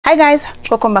Hi guys,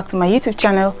 welcome back to my YouTube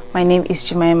channel. My name is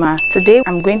Jemima. Today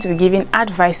I'm going to be giving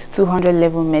advice to 200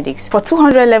 level medics. For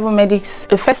 200 level medics,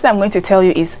 the first thing I'm going to tell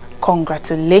you is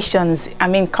congratulations. I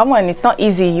mean, come on, it's not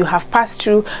easy. You have passed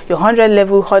through your 100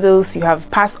 level hurdles, you have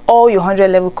passed all your 100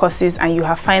 level courses, and you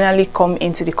have finally come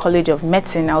into the College of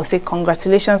Medicine. I will say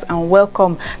congratulations and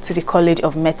welcome to the College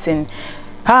of Medicine.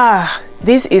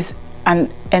 This is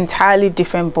an entirely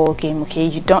different ball game. Okay,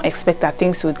 you don't expect that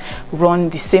things would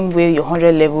run the same way your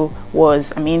 100 level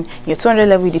was. I mean, your 200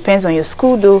 level, it depends on your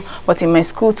school though, but in my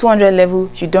school 200 level,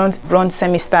 you don't run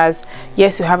semesters.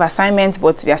 Yes, you have assignments,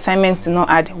 but the assignments do not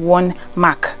add 1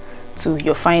 mark to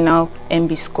your final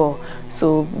MB score.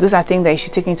 So those are things that you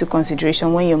should take into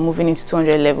consideration when you're moving into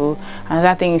 200 level.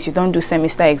 Another thing is you don't do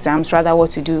semester exams. Rather,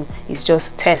 what you do is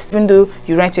just test. Even though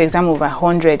you write your exam over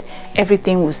 100,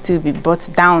 everything will still be brought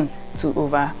down to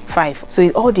over 5. So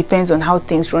it all depends on how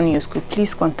things run in your school.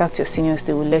 Please contact your seniors,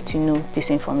 they will let you know this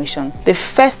information. The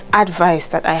first advice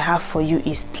that I have for you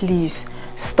is please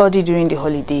study during the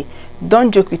holiday.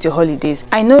 Don't joke with your holidays.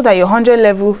 I know that your 100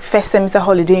 level first semester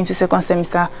holiday into second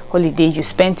semester holiday, you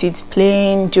spent it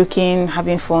playing, joking,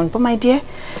 having fun. But my dear,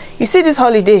 you see this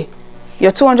holiday,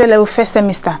 your 200 level first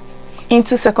semester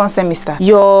into second semester,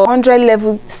 your 100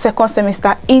 level second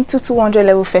semester into 200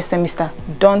 level first semester.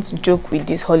 Don't joke with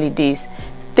these holidays.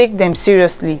 Take them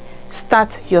seriously.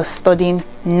 Start your studying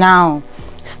now.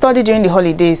 Study during the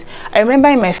holidays. I remember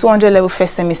in my 200 level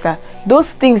first semester,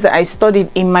 those things that I studied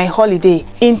in my holiday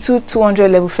into 200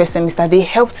 level first semester, they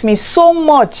helped me so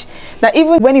much that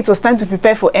even when it was time to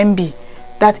prepare for MB,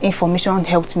 that information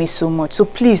helped me so much. So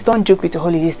please don't joke with your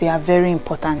holidays. They are very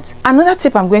important. Another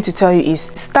tip I'm going to tell you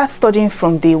is start studying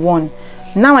from day one.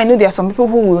 Now I know there are some people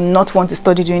who will not want to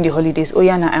study during the holidays. Oh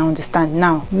yeah, now I understand.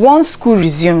 Now once school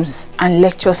resumes and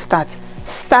lecture starts,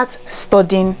 start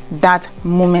studying that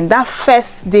moment. That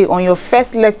first day, on your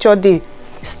first lecture day,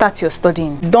 start your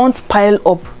studying. Don't pile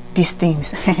up these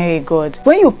things. Hey God,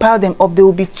 when you pile them up, they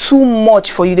will be too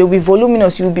much for you. They will be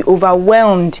voluminous. You will be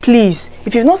overwhelmed. Please,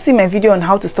 if you've not seen my video on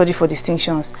how to study for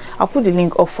distinctions, I'll put the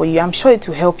link up for you. I'm sure it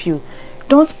will help you.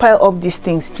 Don't pile up these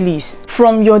things, please.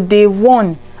 From your day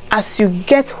one, as you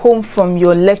get home from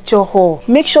your lecture hall,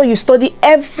 make sure you study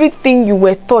everything you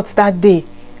were taught that day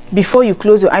before you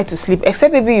close your eye to sleep,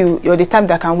 except maybe you're the type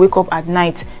that can wake up at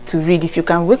night to read. If you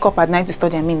can wake up at night to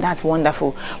study, I mean, that's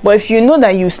wonderful. But if you know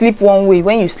that you sleep one way,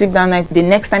 when you sleep that night, the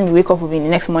next time you wake up will be the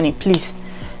next morning, please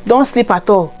don't sleep at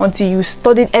all until you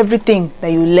studied everything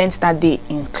that you learned that day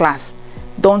in class.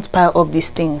 Don't pile up these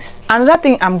things. Another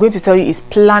thing I'm going to tell you is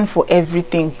plan for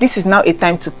everything. This is now a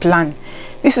time to plan.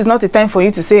 This is not a time for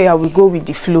you to say I will go with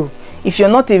the flow. If you're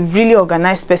not a really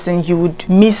organized person, you would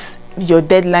miss your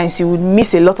deadlines, you would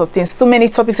miss a lot of things. So many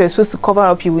topics you're supposed to cover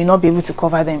up, you will not be able to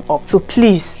cover them up. So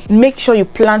please make sure you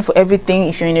plan for everything.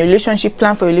 If you're in a relationship,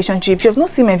 plan for a relationship. If you have not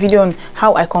seen my video on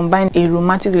how I combine a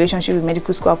romantic relationship with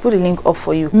medical school, I'll put the link up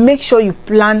for you. Make sure you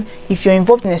plan. If you're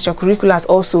involved in extracurriculars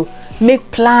also, make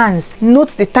plans. Note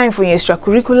the time for your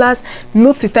extracurriculars,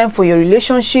 note the time for your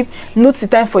relationship, note the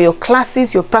time for your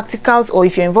classes, your practicals, or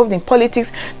if you're involved in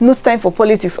politics, note time for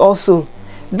politics also.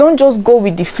 Don't just go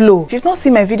with the flow. If you've not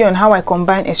seen my video on how I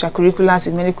combine extracurriculars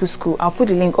with medical school, I'll put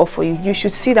the link up for you. You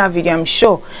should see that video. I'm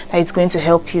sure that it's going to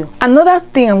help you. Another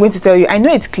thing I'm going to tell you, I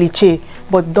know it's cliche,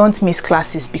 but don't miss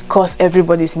classes because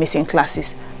everybody's missing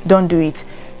classes. Don't do it.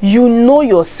 You know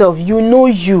yourself, you know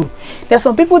you. There are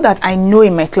some people that I know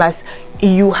in my class,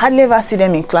 you hardly ever see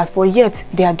them in class, but yet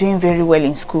they are doing very well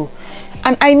in school.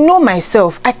 And I know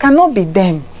myself, I cannot be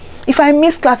them. If I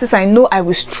miss classes, I know I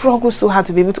will struggle so hard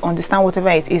to be able to understand whatever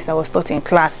it is that was taught in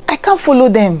class. I can't follow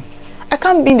them. I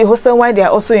can't be in the hostel while they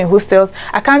are also in hostels.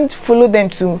 I can't follow them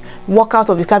to walk out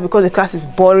of the class because the class is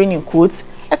boring in quotes.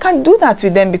 I can't do that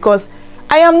with them because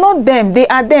I am not them, they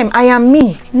are them, I am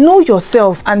me. Know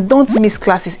yourself and don't miss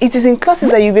classes. It is in classes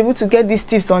that you'll be able to get these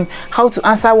tips on how to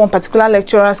answer one particular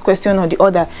lecturer's question or the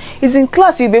other. It's in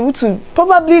class you'll be able to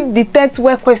probably detect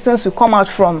where questions will come out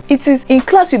from. It is in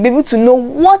class you'll be able to know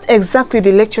what exactly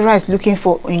the lecturer is looking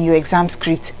for in your exam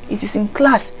script. It is in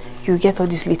class you get all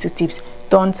these little tips.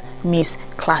 Don't miss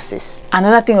classes.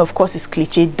 Another thing, of course, is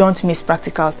cliche. Don't miss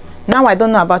practicals. Now, I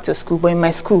don't know about your school, but in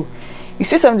my school, you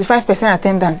see 75%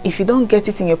 attendance. If you don't get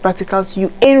it in your practicals,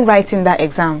 you ain't writing that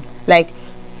exam. Like,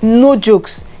 no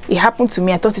jokes. It happened to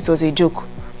me. I thought it was a joke,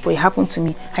 but it happened to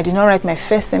me. I did not write my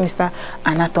first semester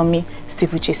anatomy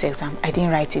steeplechase exam. I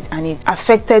didn't write it, and it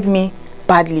affected me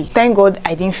badly. Thank God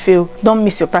I didn't fail. Don't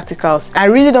miss your practicals. I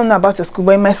really don't know about your school,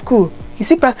 but in my school, you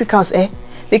see practicals,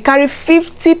 they carry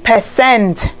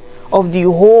 50% of the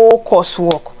whole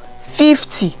coursework.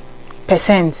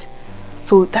 50%.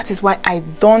 So that is why I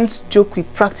don't joke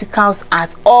with practicals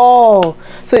at all.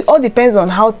 So it all depends on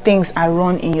how things are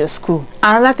run in your school.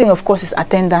 Another thing, of course, is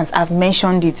attendance. I've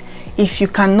mentioned it. If you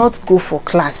cannot go for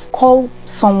class, call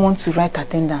someone to write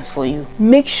attendance for you.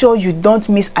 Make sure you don't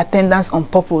miss attendance on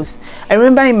purpose. I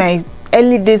remember in my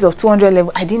early days of 200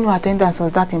 level, I didn't know attendance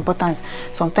was that important.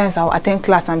 Sometimes I'll attend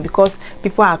class, and because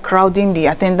people are crowding the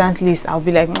attendance list, I'll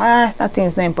be like, that thing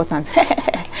is not important.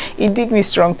 It did me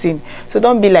strong thing. So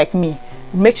don't be like me.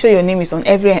 Make sure your name is on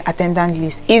every attendance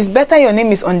list. It's better your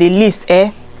name is on the list,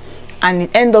 and it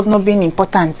end up not being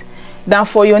important, than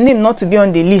for your name not to be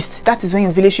on the list. That is when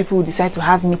your village people will decide to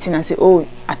have meeting and say, oh,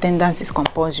 attendance is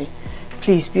compulsory.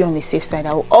 Please be on the safe side.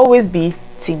 I will always be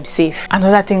team safe.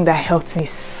 Another thing that helped me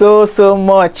so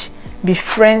much, be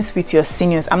friends with your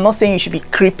seniors. I'm not saying you should be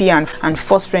creepy and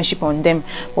force friendship on them,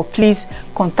 but please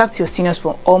contact your seniors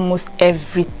for almost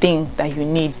everything that you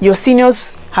need. Your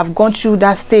seniors have gone through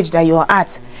that stage that you're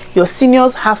at. Your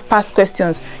seniors have past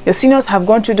questions. Your seniors have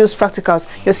gone through those practicals.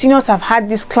 Your seniors have had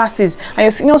these classes, and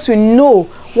your seniors will know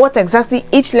what exactly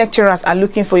each lecturers are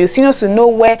looking for. Your seniors will know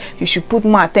where you should put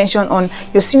more attention on.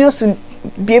 Your seniors will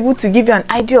be able to give you an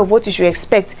idea of what you should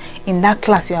expect in that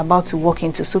class you're about to walk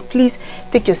into. So please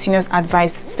take your seniors'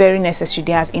 advice. Very necessary.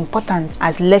 They are as important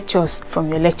as lectures from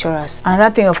your lecturers.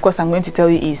 Another thing, of course, I'm going to tell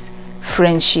you is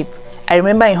friendship. I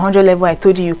remember in 100 level I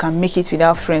told you can make it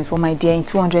without friends, but my dear, in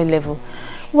 200 level,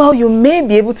 well, you may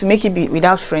be able to make it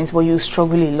without friends, but you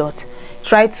struggle a lot.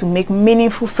 Try to make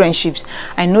meaningful friendships.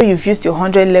 I know you've used your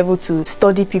 100 level to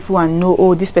study people and know,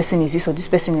 oh, this person is this or this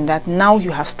person is that. Now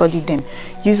you have studied them.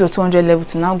 Use your 200 level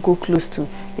to now go close to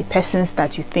the persons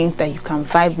that you think that you can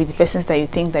vibe with, the persons that you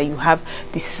think that you have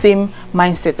the same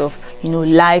mindset of,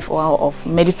 life or of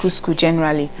medical school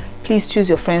generally. Please choose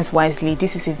your friends wisely.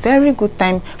 This is a very good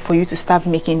time for you to start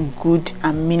making good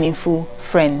and meaningful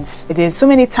friends. There's so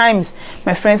many times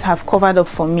my friends have covered up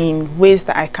for me in ways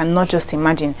that I cannot just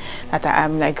imagine, that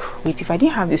I'm like, wait, if I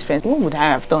didn't have these friends, what would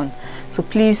I have done? So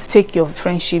please take your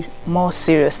friendship more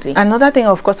seriously. Another thing,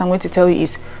 of course, I'm going to tell you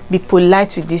is be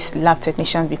polite with these lab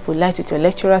technicians. Be polite with your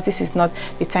lecturers. This is not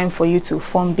the time for you to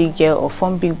form big girl or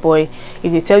form big boy.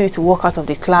 If they tell you to walk out of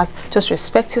the class, just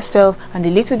respect yourself and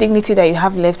the little dignity that you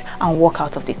have left and walk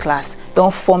out of the class.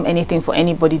 Don't form anything for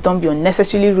anybody. Don't be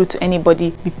unnecessarily rude to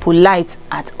anybody. Be polite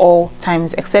at all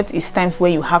times, except it's times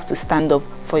where you have to stand up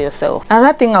for yourself.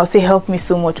 Another thing I'll say helped me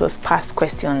so much was past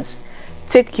questions.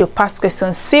 Take your past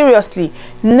questions seriously.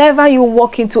 Never you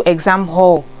walk into exam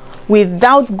hall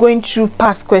without going through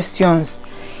past questions.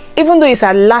 Even though it's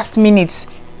at last minute,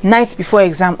 night before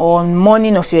exam or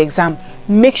morning of your exam,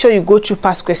 make sure you go through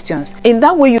past questions. In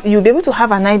that way, you'll be able to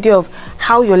have an idea of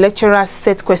how your lecturers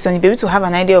set questions. You'll be able to have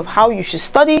an idea of how you should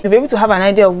study. You'll be able to have an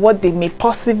idea of what they may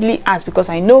possibly ask, because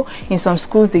I know in some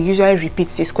schools they usually repeat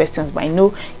these questions, but I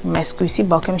know in my school, you see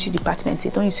biochemistry department, they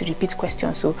don't used to repeat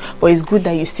questions. So, but it's good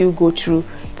that you still go through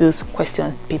those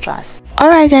question papers.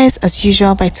 Alright guys, as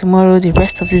usual, by tomorrow the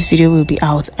rest of this video will be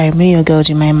out. I remain your girl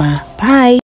Jemima. Bye.